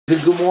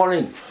Good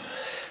morning.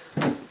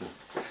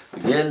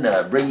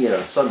 Again, bringing a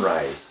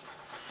sunrise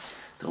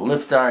to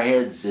lift our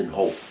heads in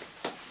hope.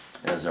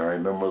 As I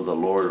remember the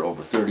Lord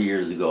over 30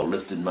 years ago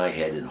lifted my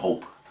head in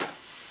hope,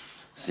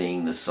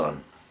 seeing the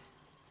sun.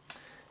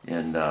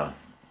 And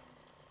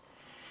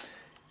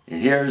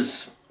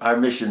here's our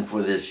mission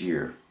for this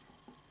year,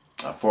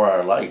 for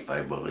our life,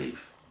 I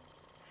believe.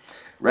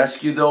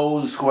 Rescue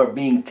those who are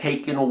being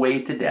taken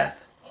away to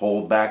death.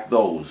 Hold back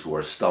those who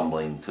are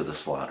stumbling to the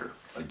slaughter.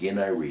 Again,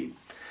 I read.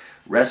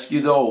 Rescue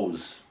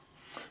those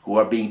who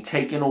are being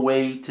taken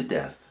away to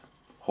death.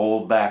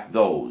 Hold back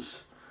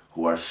those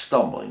who are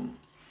stumbling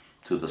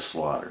to the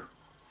slaughter.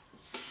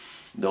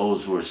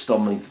 Those who are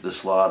stumbling to the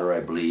slaughter,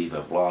 I believe,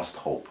 have lost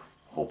hope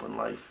in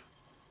life.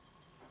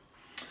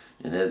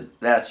 And if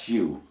that's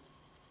you,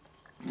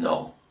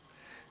 know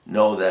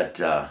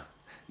that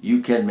you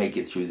can make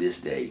it through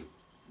this day.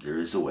 There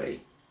is a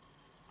way.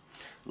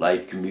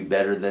 Life can be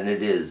better than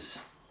it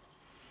is.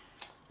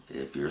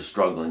 If you're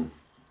struggling,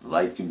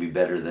 life can be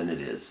better than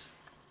it is.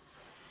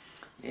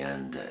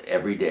 And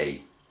every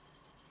day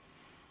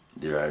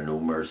there are new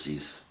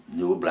mercies,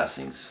 new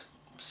blessings.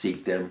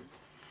 Seek them,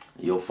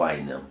 you'll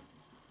find them.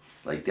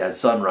 Like that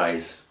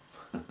sunrise,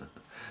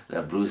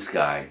 that blue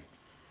sky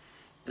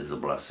is a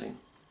blessing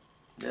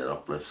that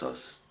uplifts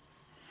us.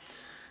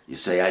 You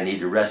say, I need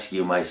to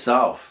rescue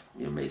myself.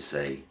 You may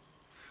say,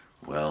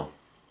 well,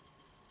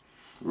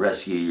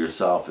 rescue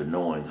yourself in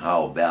knowing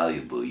how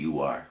valuable you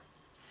are.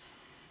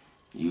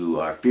 You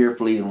are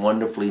fearfully and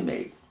wonderfully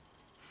made.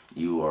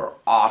 You are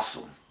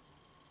awesome,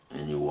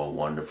 and you are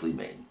wonderfully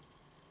made.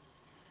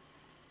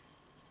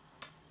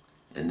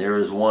 And there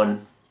is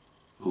one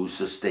who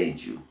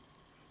sustains you,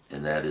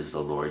 and that is the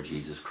Lord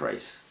Jesus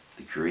Christ,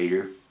 the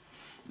Creator,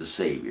 the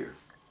Savior.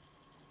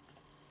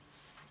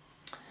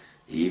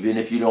 Even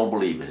if you don't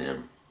believe in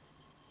Him,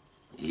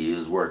 He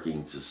is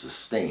working to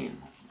sustain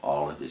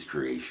all of His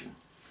creation,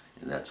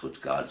 and that's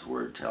what God's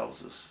Word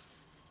tells us.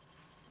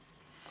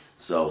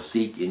 So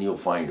seek and you'll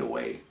find a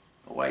way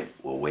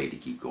to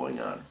keep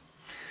going on.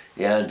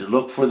 And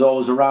look for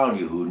those around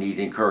you who need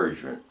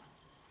encouragement,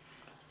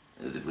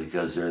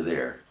 because they're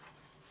there,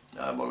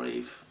 I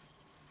believe.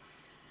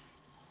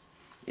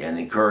 And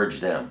encourage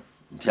them.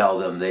 And tell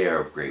them they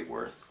are of great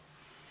worth.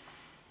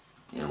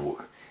 And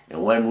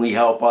when we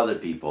help other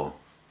people,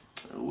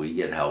 we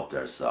get helped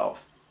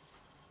ourselves.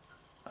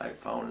 I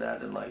found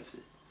that in life.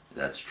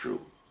 That's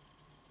true.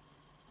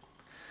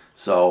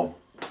 So,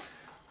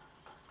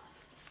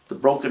 the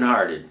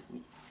brokenhearted.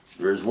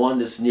 There's one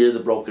that's near the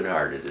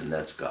brokenhearted, and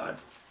that's God.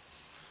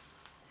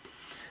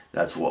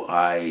 That's what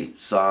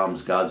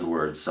God's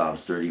Word,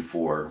 Psalms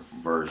 34,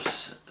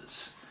 verse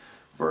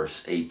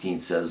 18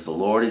 says, the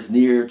Lord is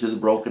near to the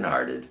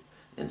brokenhearted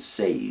and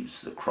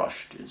saves the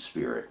crushed in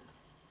spirit.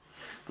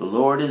 The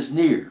Lord is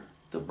near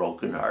the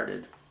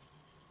brokenhearted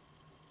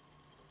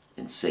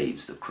and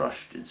saves the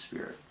crushed in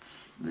spirit.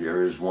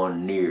 There is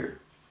one near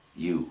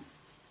you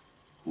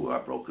who are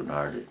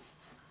brokenhearted,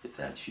 if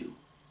that's you.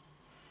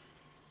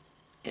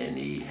 And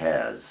He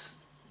has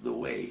the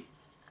way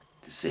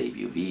to save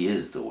you. He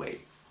is the way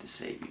to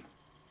save you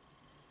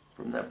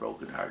from that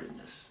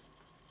brokenheartedness.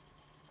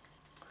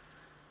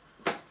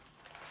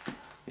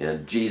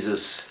 And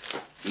Jesus,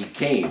 He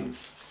came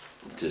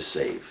to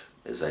save,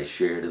 as I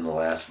shared in the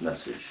last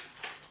message.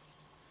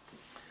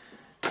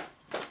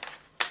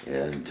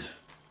 And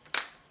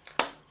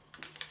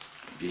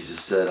Jesus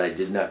said, I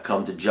did not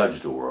come to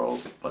judge the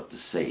world, but to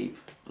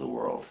save the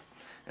world,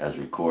 as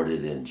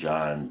recorded in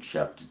John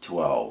chapter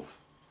 12,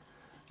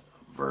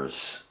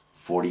 verse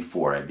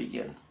 44, I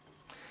begin.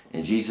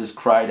 And Jesus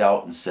cried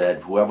out and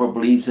said, whoever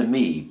believes in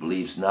me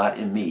believes not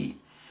in me,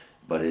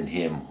 but in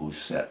Him who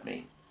sent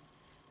me.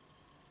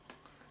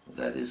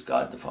 That is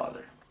God the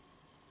Father.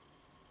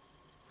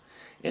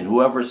 And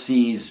whoever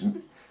sees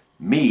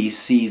me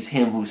sees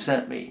Him who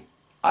sent me.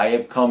 I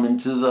have come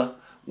into the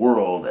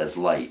world as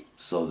light,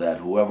 so that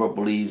whoever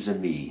believes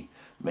in me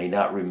may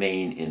not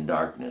remain in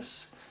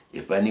darkness.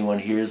 If anyone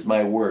hears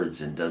my words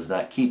and does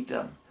not keep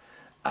them,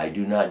 I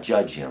do not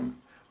judge him,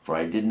 for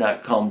I did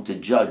not come to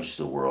judge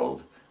the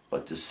world,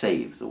 but to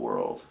save the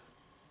world.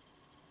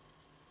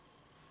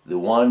 The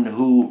one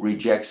who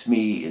rejects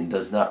me and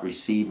does not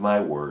receive my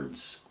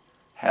words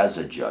has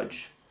a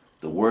judge.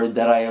 The word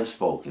that I have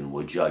spoken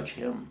will judge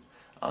him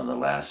on the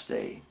last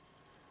day.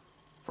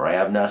 For I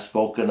have not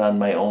spoken on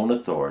my own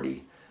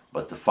authority,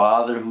 but the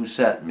Father who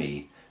sent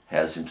me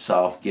has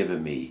Himself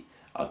given me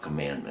a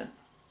commandment,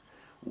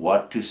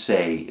 what to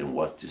say and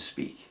what to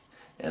speak.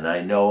 And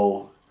I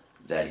know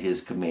that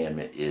His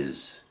commandment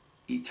is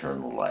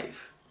eternal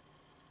life.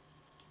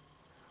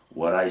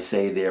 What I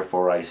say,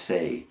 therefore, I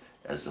say,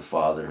 as the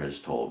Father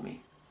has told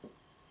me.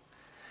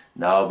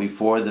 Now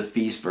before the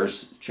feast,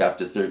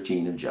 chapter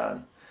 13 of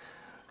John,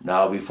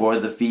 now before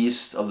the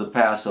feast of the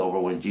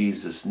Passover, when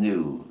Jesus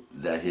knew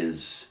that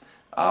His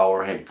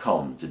hour had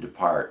come to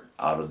depart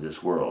out of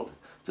this world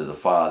to the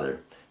Father,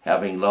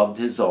 having loved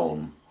His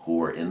own who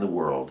were in the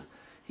world,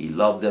 He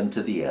loved them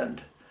to the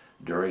end.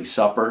 During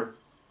supper,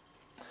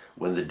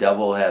 when the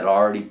devil had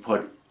already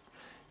put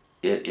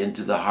it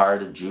into the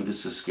heart of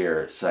Judas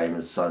Iscariot,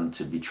 Simon's son,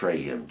 to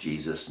betray him.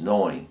 Jesus,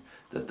 knowing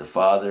that the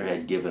Father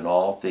had given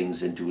all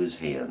things into his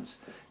hands,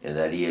 and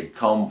that he had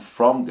come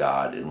from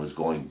God and was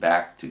going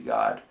back to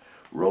God,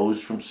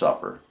 rose from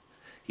supper.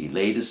 He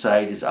laid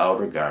aside his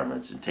outer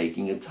garments, and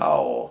taking a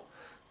towel,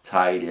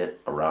 tied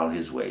it around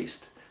his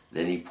waist.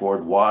 Then he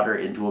poured water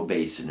into a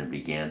basin and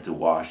began to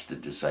wash the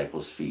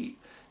disciples' feet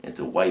and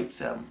to wipe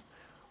them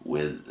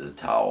with the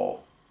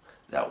towel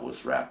that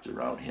was wrapped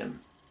around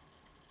him.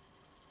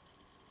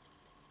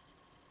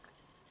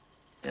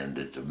 And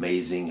it's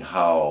amazing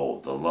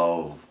how the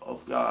love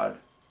of God,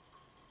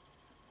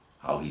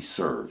 how he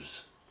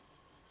serves,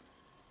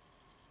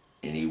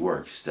 and he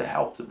works to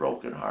help the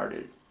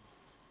brokenhearted.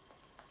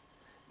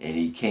 And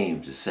he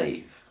came to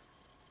save.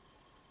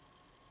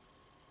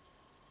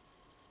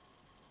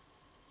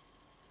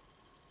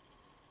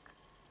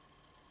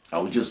 I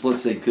was just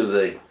listening to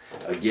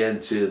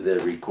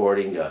the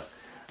recording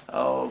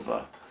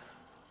of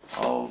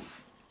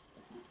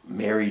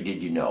Mary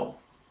Did You Know,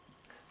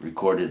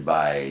 recorded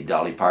by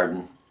Dolly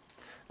Parton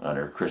on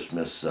her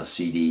Christmas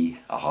CD,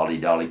 A Holly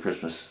Dolly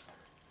Christmas.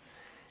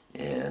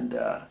 And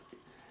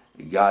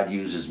God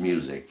uses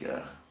music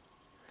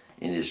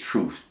in his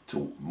truth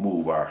to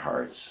move our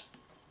hearts.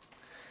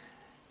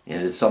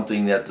 And it's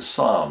something that the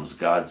Psalms,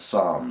 God's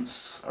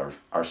Psalms,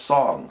 are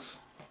songs.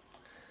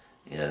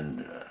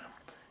 And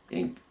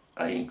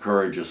I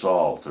encourage us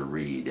all to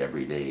read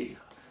every day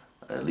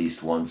at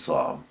least one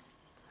psalm.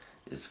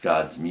 It's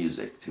God's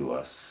music to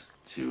us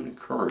to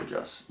encourage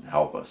us and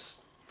help us.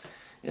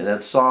 And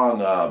that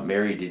song,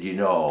 Mary Did You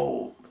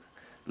Know,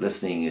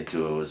 listening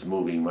to it was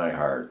moving my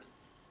heart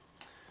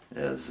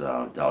as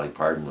Dolly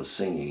Parton was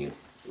singing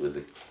with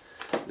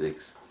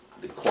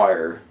the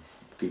choir,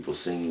 people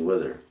singing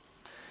with her.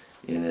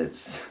 And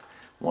it's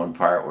one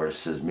part where it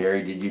says,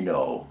 Mary, did you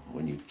know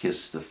when you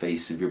kissed the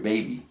face of your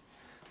baby,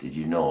 did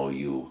you know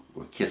you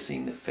were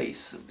kissing the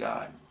face of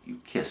God? You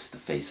kissed the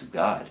face of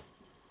God.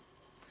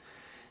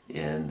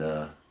 And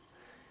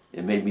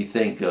it made me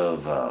think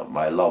of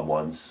my loved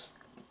ones.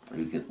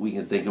 We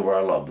can think of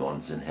our loved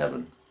ones in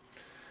heaven.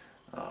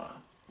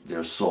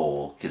 Their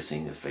soul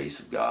kissing the face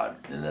of God.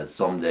 And that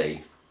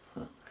someday,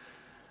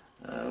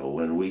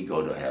 when we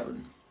go to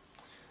heaven,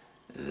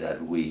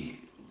 that we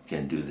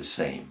can do the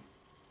same.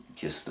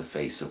 Kiss the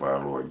face of our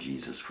Lord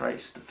Jesus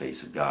Christ, the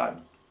face of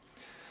God.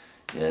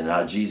 And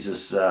how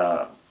Jesus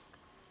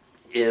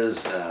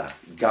is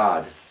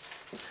God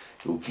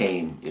who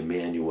came,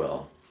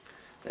 Emmanuel,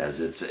 as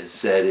it's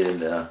said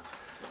in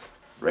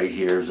right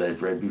here, as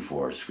I've read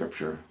before,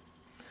 Scripture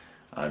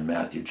on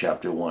Matthew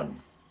chapter 1,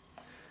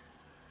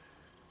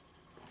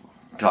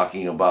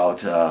 talking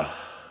about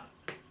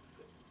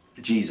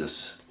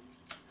Jesus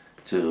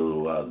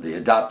to the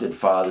adopted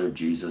father of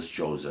Jesus,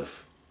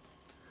 Joseph,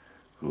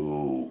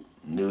 who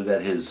knew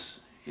that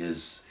his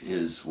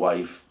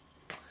wife,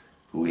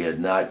 who he had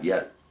not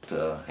yet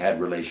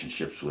had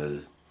relationships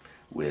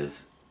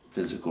with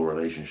physical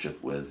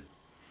relationship with,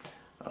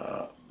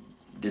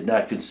 did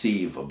not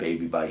conceive a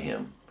baby by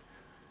him.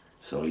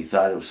 So he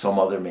thought it was some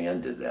other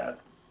man did that.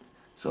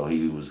 So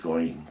he was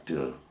going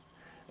to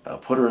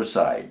put her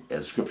aside,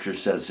 as Scripture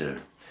says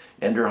here.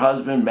 And her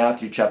husband,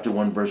 Matthew chapter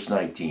 1, verse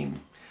 19,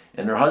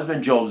 and her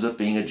husband Joseph,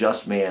 being a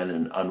just man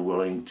and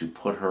unwilling to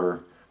put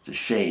her to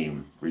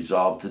shame,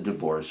 resolved to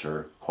divorce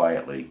her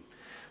quietly.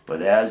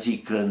 But as he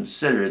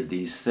considered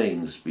these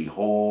things,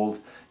 behold,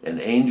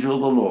 an angel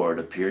of the Lord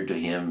appeared to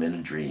him in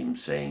a dream,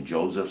 saying,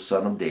 Joseph,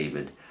 son of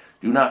David,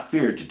 do not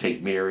fear to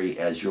take Mary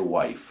as your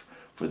wife,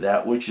 for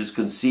that which is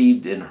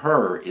conceived in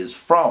her is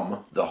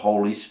from the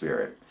Holy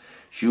Spirit.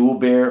 She will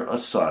bear a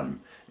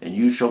son, and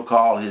you shall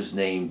call his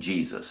name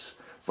Jesus,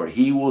 for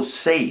he will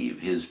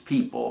save his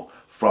people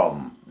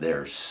from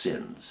their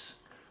sins.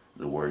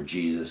 The word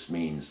Jesus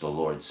means the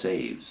Lord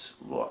saves.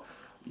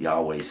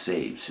 Yahweh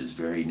saves. His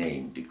very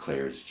name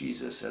declares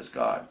Jesus as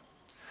God.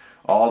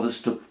 All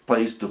this took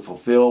place to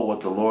fulfill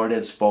what the Lord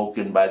had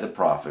spoken by the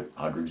prophet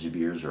hundreds of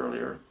years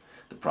earlier.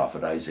 The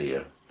prophet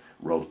Isaiah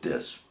wrote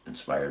this,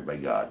 inspired by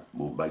God,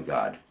 moved by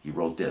God. He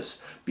wrote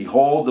this,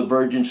 Behold, the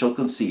virgin shall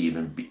conceive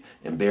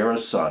and bear a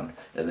son,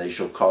 and they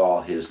shall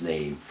call his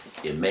name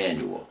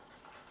Emmanuel.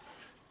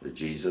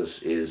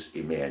 Jesus is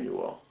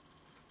Emmanuel.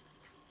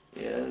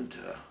 And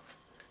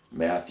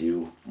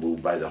Matthew,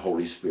 moved by the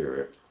Holy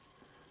Spirit,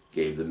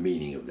 gave the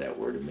meaning of that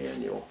word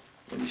Emmanuel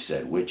when he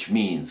said, which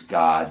means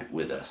God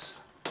with us.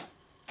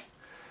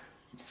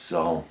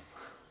 So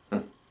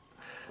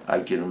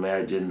I can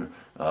imagine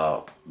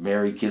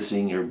Mary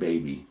kissing her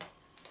baby,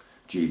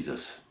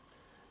 Jesus.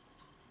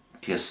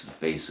 Kiss the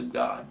face of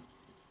God.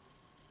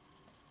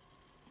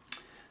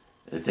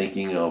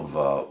 Thinking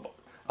of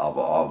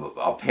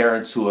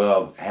parents who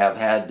have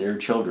had their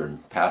children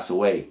pass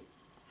away.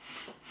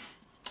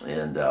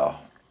 And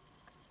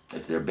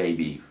if their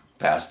baby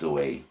passed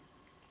away,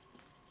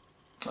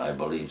 I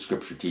believe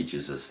Scripture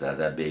teaches us that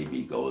that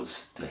baby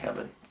goes to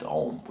heaven, to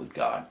home with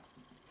God.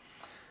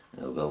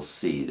 They'll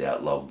see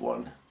that loved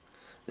one,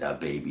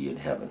 that baby in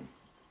heaven,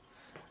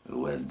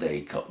 when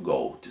they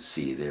go to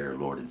see their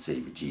Lord and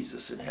Savior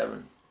Jesus in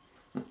heaven.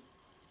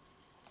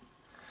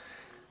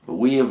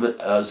 we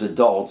as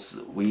adults,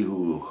 we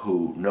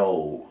who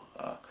know,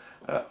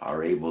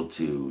 are able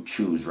to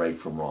choose right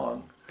from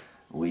wrong.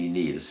 We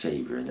need a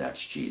Savior, and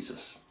that's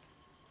Jesus.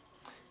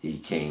 He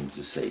came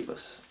to save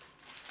us,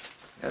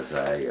 as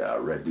I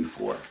read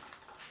before.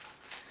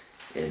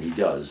 And he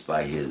does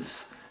by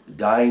his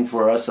dying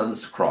for us on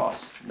this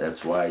cross.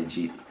 That's why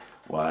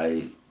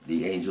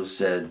the angel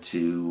said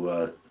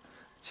to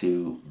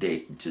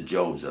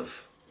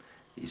Joseph,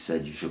 he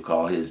said, "You shall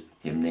call his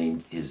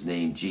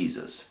name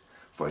Jesus,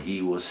 for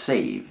he will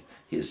save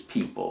his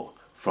people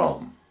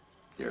from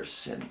their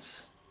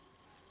sins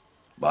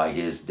by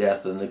his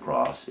death on the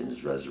cross and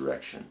his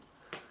resurrection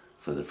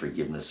for the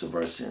forgiveness of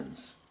our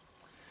sins."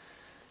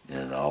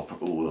 And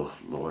we'll,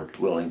 Lord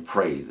willing,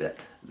 pray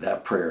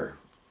that prayer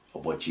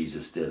of what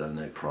Jesus did on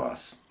that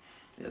cross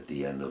at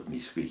the end of me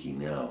speaking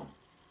now.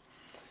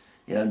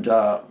 And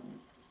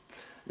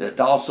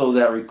also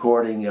that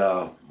recording,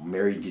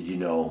 Mary, did you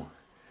know,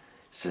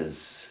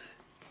 says,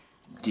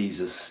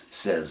 Jesus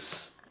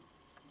says,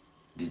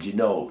 did you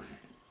know,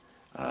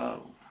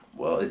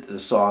 the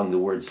song, the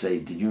words say,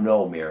 did you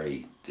know,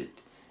 Mary,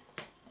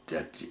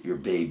 that your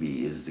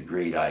baby is the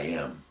great I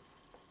am?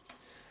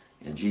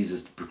 And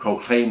Jesus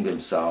proclaimed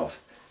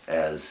himself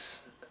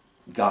as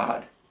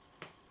God.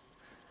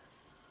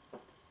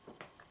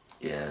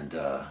 And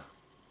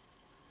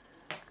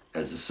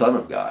as the Son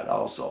of God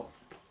also.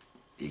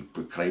 He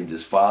proclaimed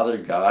his Father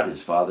God,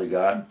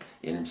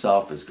 and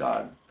himself as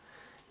God.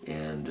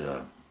 And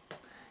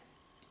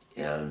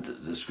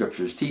the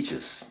scriptures teach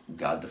us,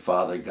 God the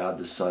Father, God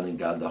the Son, and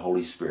God the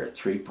Holy Spirit,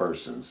 three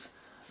persons.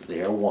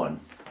 They are one.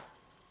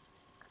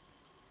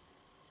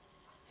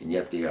 And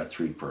yet they are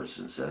three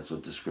persons. That's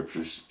what the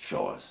scriptures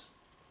show us.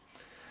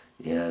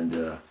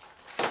 And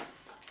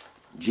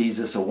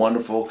Jesus, a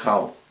wonderful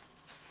account.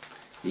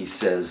 He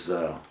says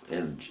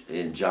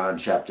in John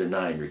chapter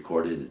 9,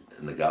 recorded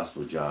in the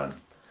Gospel of John,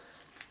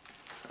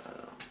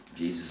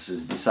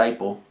 Jesus'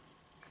 disciple,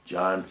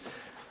 John,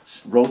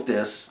 wrote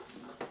this.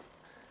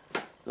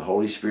 The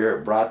Holy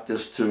Spirit brought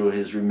this to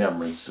his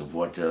remembrance of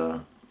what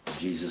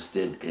Jesus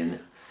did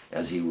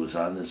as he was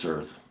on this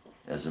earth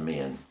as a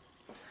man.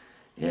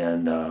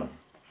 And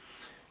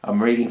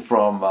I'm reading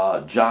from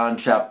John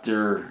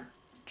chapter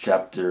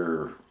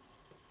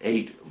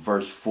 8,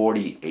 verse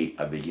 48,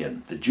 I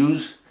begin. The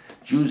Jews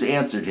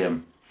answered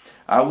him,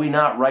 "Are we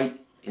not right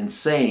in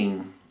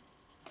saying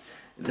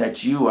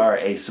that you are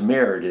a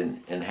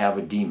Samaritan and have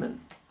a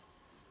demon?"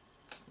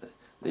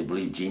 They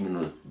believed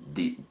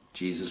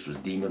Jesus was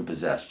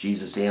demon-possessed.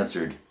 Jesus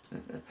answered,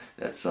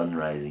 that's sun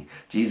rising.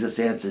 Jesus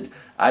answered,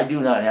 "I do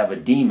not have a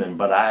demon,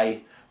 but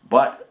I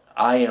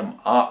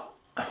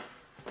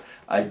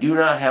do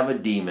not have a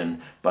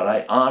demon, but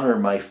I honor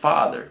my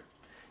Father,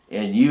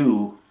 and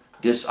you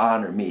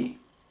dishonor me.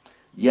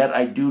 Yet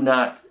I do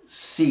not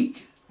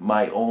seek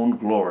my own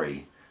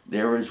glory.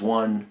 There is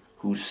one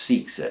who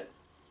seeks it."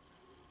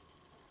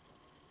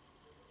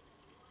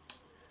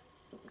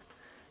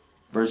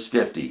 Verse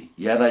 50,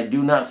 "Yet I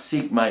do not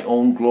seek my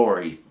own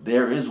glory.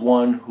 There is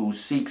one who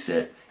seeks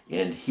it,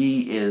 and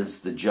he is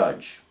the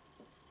judge.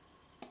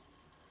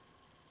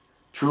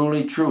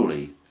 Truly,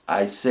 truly,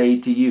 I say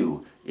to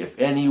you, if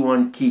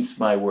anyone keeps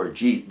my word,"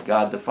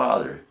 God the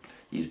Father,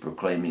 he's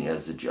proclaiming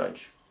as the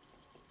judge,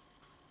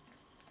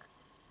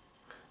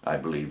 I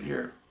believe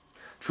here.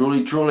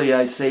 "Truly, truly,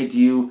 I say to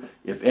you,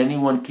 if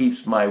anyone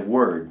keeps my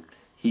word,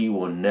 he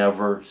will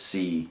never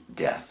see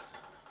death."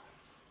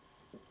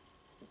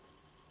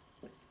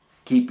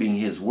 Keeping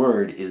his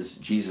word is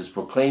Jesus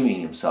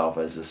proclaiming himself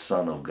as the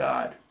Son of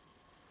God,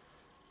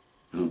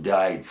 who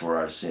died for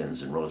our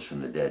sins and rose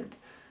from the dead.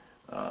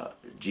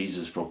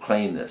 Jesus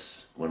proclaimed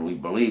this. When we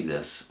believe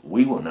this,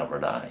 we will never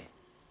die.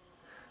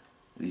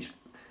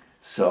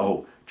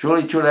 So,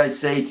 truly, truly, I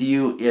say to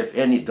you,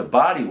 the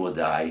body will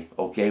die,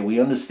 okay, we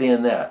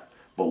understand that.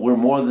 But we're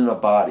more than a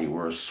body,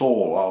 we're a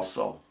soul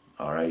also,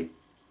 all right?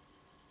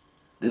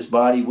 This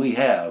body we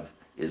have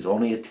is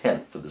only a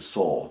tent for the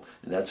soul,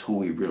 and that's who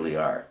we really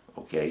are,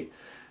 okay?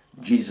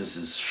 Jesus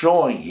is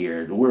showing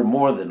here that we're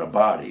more than a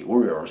body.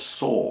 We are a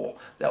soul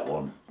that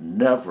will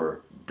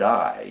never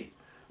die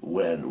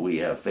when we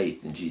have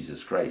faith in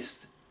Jesus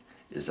Christ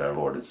as our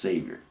Lord and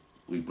Savior.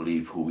 We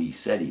believe who he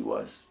said he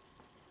was.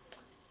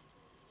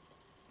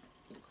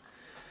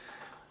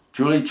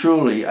 "Truly,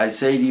 truly, I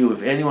say to you,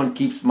 if anyone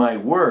keeps my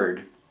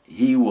word,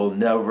 he will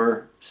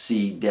never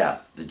see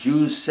death." The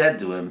Jews said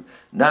to him,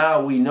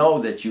 "Now we know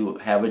that you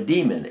have a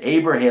demon.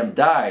 Abraham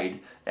died,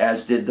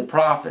 as did the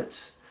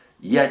prophets.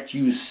 Yet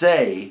you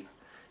say,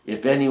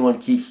 if anyone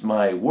keeps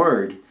my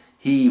word,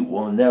 he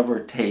will never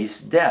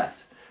taste death.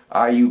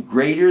 Are you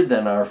greater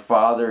than our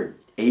father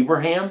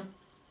Abraham,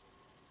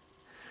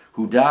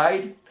 who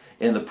died,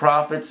 and the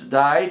prophets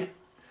died?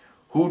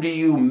 Who do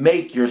you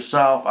make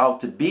yourself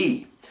out to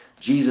be?"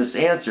 Jesus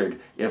answered,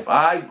 "If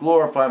I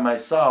glorify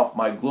myself,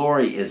 my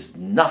glory is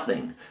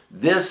nothing.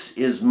 It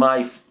is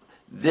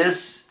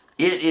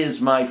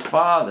my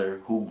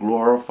Father who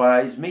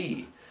glorifies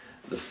me."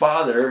 The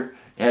Father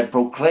had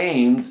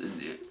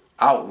proclaimed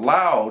out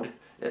loud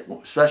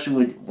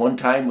especially one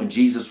time when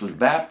Jesus was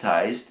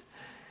baptized,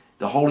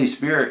 the Holy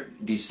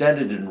Spirit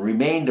descended and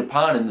remained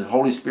upon him. The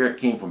Holy Spirit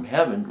came from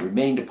heaven,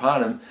 remained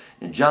upon him.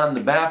 And John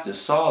the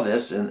Baptist saw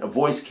this, and a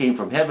voice came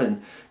from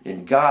heaven,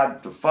 and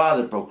God the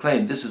Father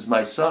proclaimed, "This is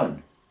my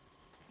Son,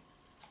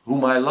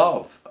 whom I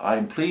love, I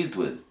am pleased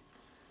with."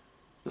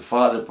 The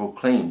Father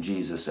proclaimed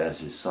Jesus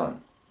as his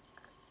Son,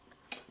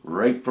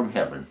 right from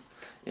heaven,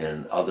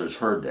 and others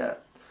heard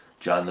that.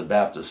 John the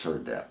Baptist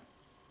heard that,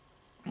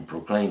 and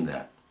proclaimed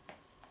that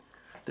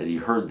he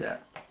heard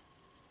that.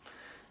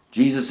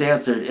 Jesus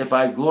answered, "If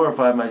I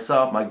glorify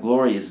myself, my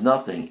glory is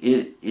nothing.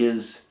 It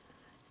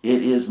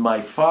is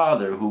my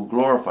Father who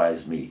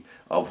glorifies me,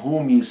 of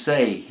whom you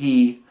say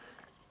he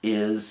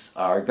is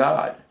our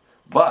God.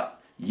 But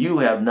you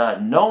have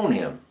not known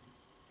him."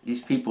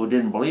 These people who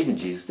didn't believe in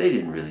Jesus, they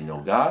didn't really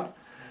know God.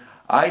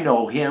 "I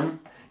know him.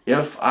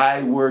 If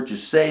I were to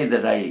say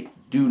that I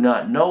do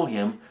not know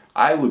him,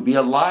 I would be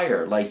a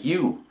liar like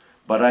you.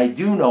 But I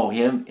do know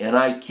him, and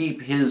I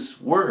keep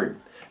his word.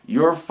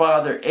 Your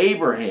father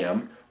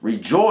Abraham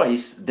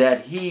rejoiced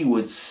that he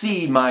would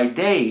see my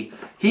day.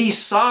 He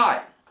saw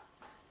it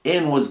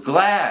and was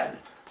glad."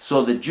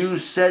 So the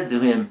Jews said to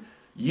him,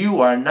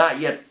 "You are not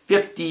yet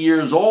 50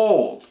 years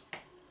old."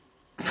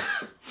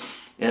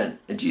 and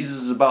Jesus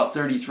is about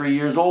 33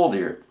 years old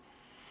here.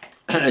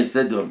 And they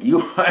said to him,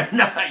 "You are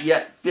not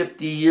yet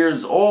 50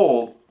 years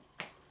old,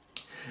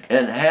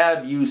 and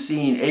have you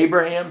seen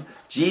Abraham?"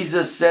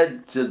 Jesus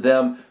said to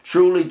them,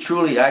 "Truly,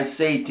 truly, I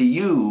say to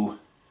you,"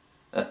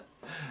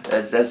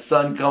 as that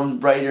sun comes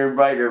brighter and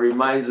brighter, it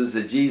reminds us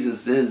that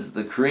Jesus is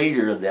the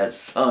creator of that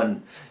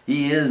sun.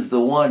 He is the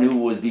one who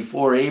was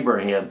before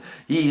Abraham.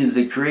 He is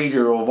the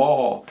creator of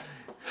all.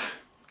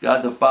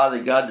 God the Father,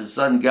 God the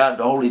Son, God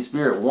the Holy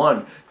Spirit,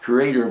 one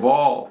creator of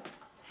all.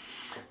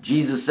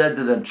 Jesus said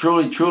to them,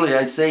 "Truly, truly,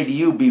 I say to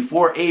you,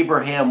 before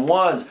Abraham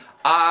was,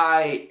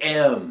 I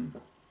am."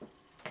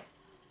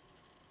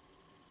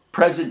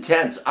 Present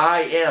tense,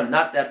 I am.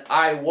 Not that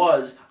I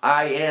was,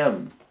 I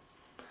am.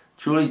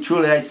 "Truly,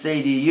 truly, I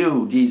say to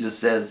you," Jesus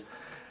says,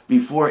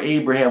 "before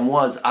Abraham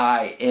was,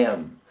 I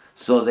am."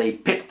 So they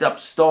picked up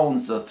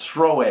stones to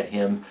throw at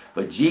him,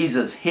 but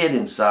Jesus hid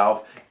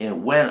himself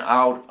and went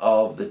out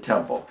of the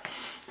temple.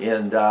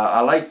 And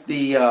I like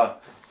the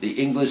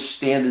English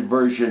Standard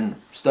Version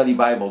Study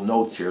Bible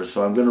notes here,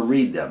 so I'm going to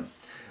read them,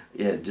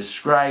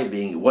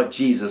 describing what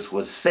Jesus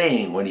was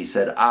saying when he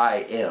said,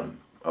 "I am."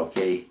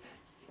 Okay?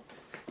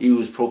 He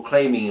was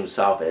proclaiming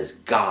himself as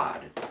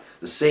God.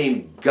 The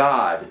same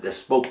God that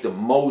spoke to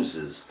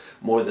Moses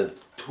more than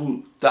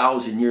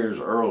 2,000 years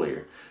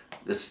earlier.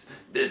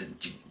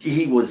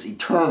 He was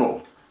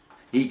eternal.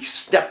 He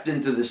stepped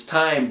into this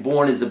time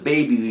born as a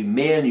baby,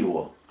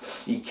 Emmanuel.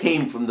 He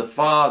came from the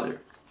Father.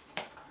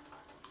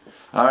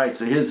 All right,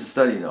 so here's the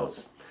study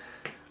notes.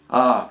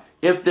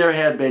 If there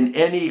had been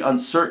any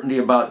uncertainty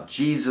about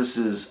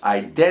Jesus'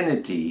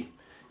 identity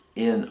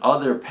in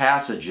other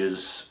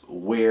passages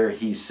where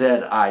he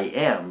said, "I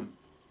am,"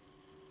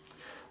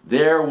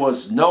 there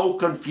was no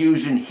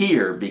confusion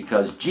here,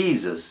 because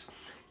Jesus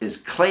is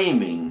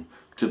claiming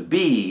to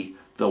be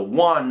the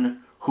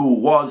one who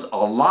was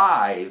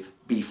alive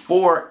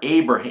before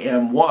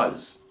Abraham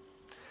was.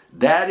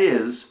 That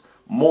is,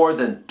 more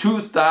than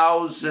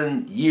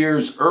 2,000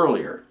 years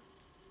earlier.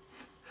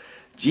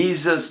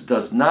 Jesus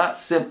does not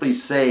simply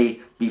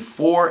say,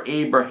 "Before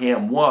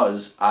Abraham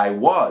was, I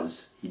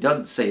was." He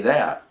doesn't say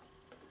that,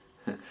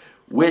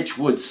 which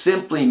would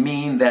simply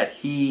mean that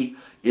he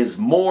is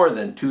more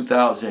than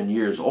 2,000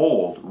 years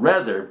old.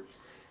 Rather,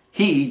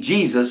 he,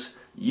 Jesus,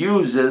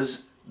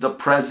 uses the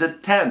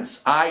present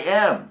tense, "I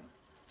am,"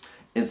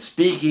 in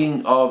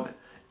speaking of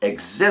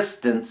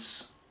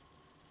existence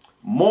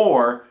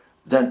more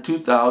than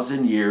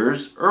 2,000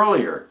 years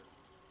earlier.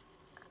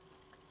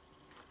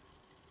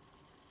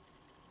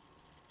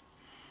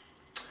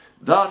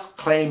 Thus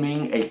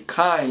claiming a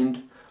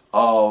kind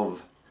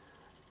of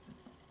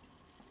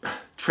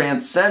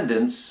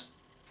transcendence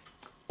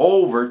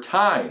over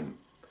time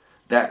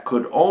that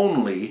could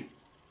only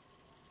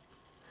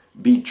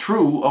be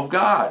true of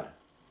God.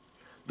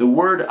 The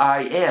word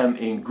 "I am"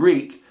 in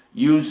Greek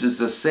uses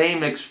the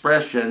same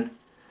expression,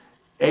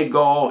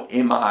 ego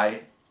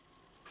eimi,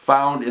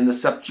 found in the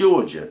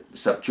Septuagint. The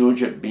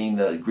Septuagint being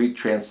the Greek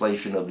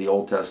translation of the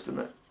Old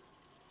Testament.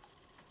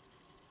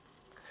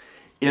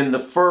 In the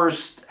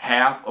first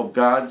half of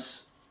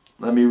God's,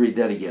 let me read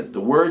that again. The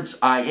words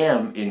 "I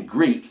am" in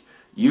Greek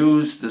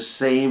use the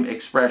same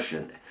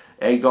expression,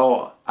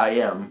 ego I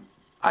am,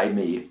 I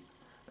me,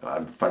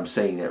 if I'm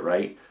saying that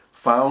right,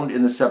 found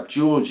in the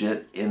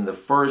Septuagint in the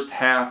first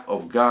half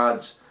of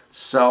God's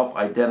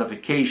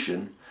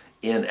self-identification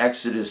in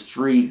Exodus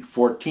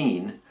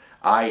 3:14.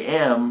 "I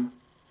am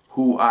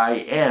who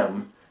I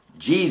am."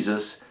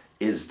 Jesus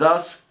is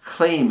thus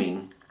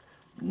claiming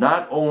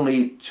not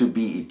only to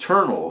be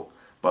eternal,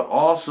 but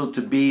also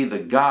to be the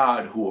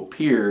God who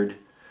appeared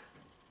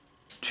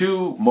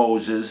to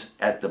Moses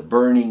at the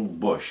burning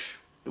bush,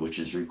 which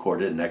is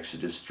recorded in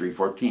Exodus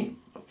 3:14.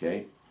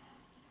 Okay?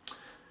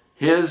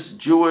 His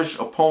Jewish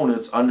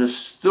opponents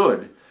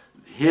understood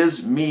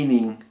his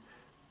meaning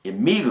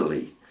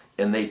immediately,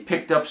 and they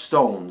picked up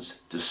stones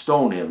to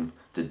stone him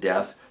to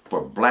death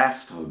for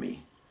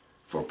blasphemy,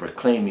 for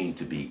proclaiming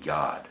to be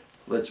God.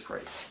 Let's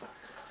pray.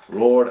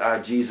 Lord,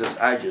 Jesus,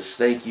 I just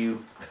thank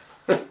you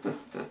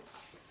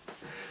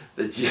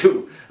that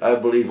you, I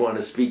believe, want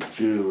to speak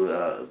through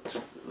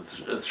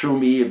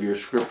me of your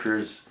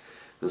scriptures.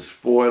 Because,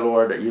 boy,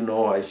 Lord, you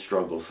know I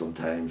struggle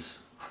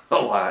sometimes a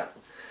lot.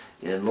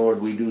 And,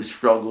 Lord, we do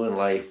struggle in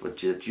life,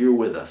 but yet you're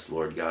with us,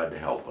 Lord God, to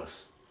help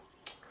us.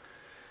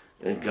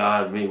 And,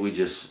 God, may we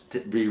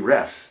just be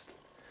rest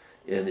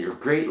in your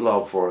great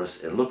love for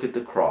us and look at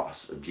the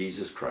cross of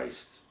Jesus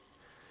Christ,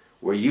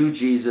 where you,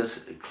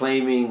 Jesus,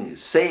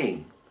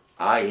 saying,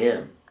 I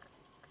am,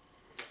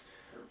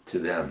 to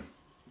them,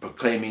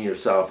 proclaiming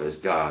yourself as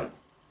God,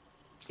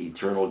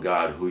 eternal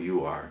God, who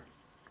you are,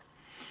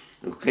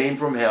 who came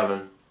from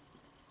heaven,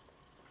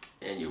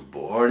 and you were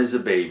born as a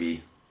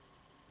baby,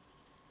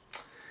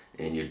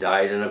 and you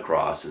died on a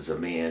cross as a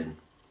man,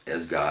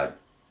 as God,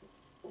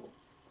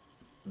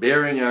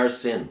 bearing our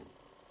sin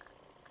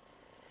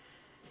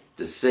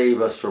to save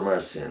us from our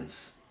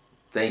sins.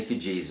 Thank you,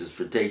 Jesus,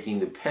 for taking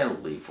the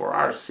penalty for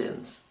our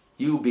sins,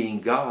 you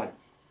being God,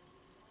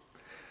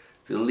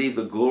 to leave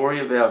the glory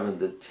of heaven,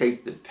 to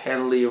take the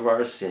penalty of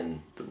our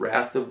sin, the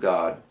wrath of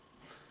God,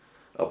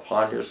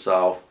 upon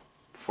yourself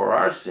for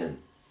our sin,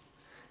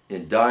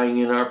 in dying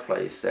in our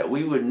place, that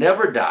we would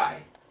never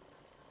die,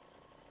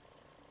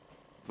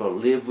 but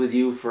live with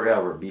you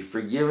forever, be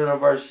forgiven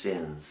of our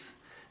sins,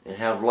 and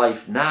have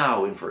life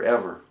now and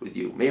forever with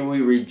you. May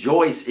we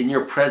rejoice in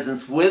your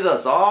presence with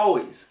us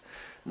always,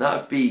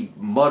 not be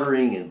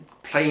muttering and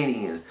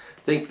complaining and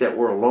think that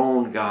we're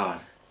alone,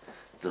 God.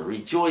 To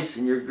rejoice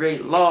in your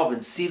great love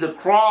and see the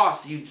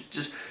cross.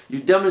 You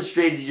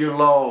demonstrated your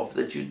love,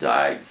 that you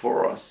died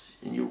for us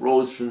and you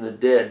rose from the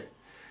dead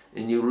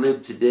and you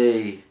live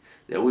today,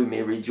 that we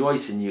may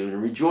rejoice in you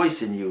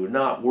and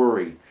not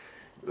worry,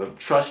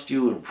 trust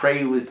you and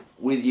pray with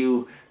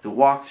you, to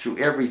walk through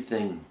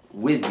everything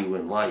with you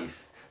in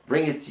life.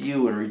 Bring it to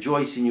you and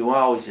rejoice in you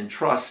always, and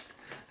trust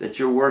that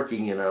you're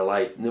working in our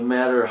life, no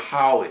matter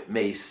how it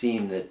may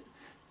seem that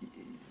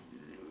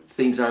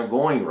things aren't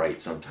going right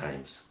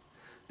sometimes,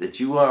 that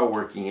you are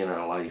working in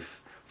our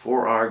life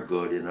for our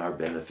good and our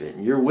benefit.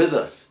 And you're with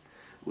us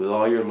with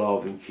all your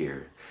love and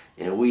care.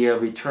 And we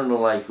have eternal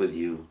life with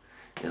you,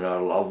 and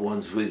our loved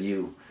ones with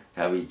you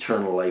have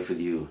eternal life with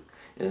you.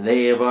 And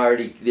they have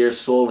already, their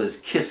soul has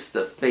kissed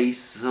the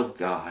face of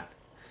God.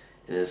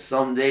 And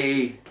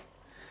someday,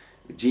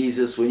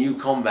 Jesus, when you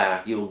come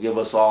back, you'll give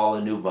us all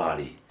a new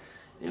body,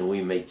 and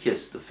we may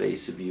kiss the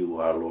face of you,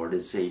 our Lord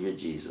and Savior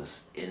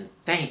Jesus. And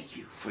thank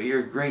you for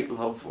your great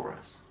love for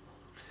us.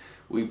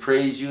 We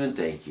praise you and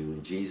thank you.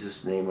 In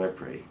Jesus' name I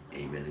pray.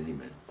 Amen and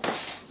amen.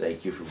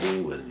 Thank you for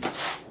being with me.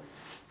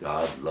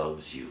 God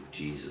loves you.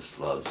 Jesus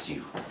loves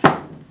you.